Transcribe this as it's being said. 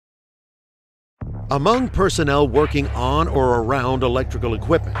Among personnel working on or around electrical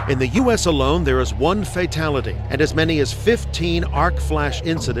equipment, in the U.S. alone there is 1 fatality and as many as 15 arc flash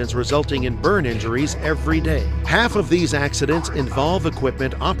incidents resulting in burn injuries every day. Half of these accidents involve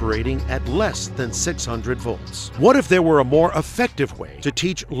equipment operating at less than 600 volts. What if there were a more effective way to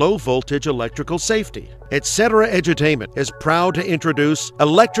teach low-voltage electrical safety? Etc. Edutainment is proud to introduce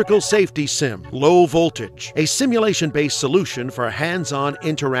Electrical Safety Sim Low Voltage, a simulation-based solution for hands-on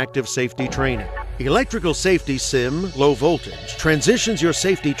interactive safety training. Electrical Safety Sim Low Voltage transitions your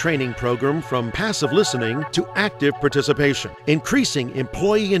safety training program from passive listening to active participation, increasing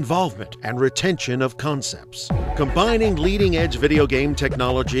employee involvement and retention of concepts. Combining leading-edge video game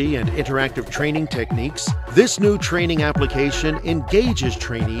technology and interactive training techniques, this new training application engages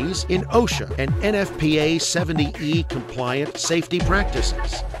trainees in OSHA and NFPA 70E compliant safety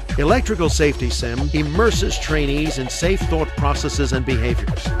practices. Electrical Safety Sim immerses trainees in safe thought processes and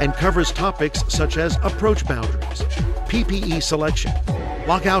behaviors and covers topics such as approach boundaries, PPE selection,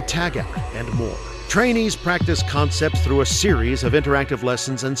 lockout-tagout, and more. Trainees practice concepts through a series of interactive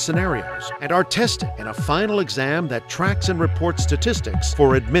lessons and scenarios and are tested in a final exam that tracks and reports statistics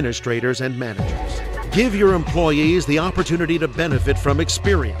for administrators and managers. Give your employees the opportunity to benefit from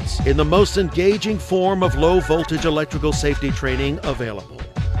experience in the most engaging form of low-voltage electrical safety training available.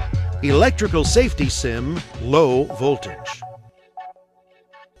 Electrical Safety Sim Low Voltage.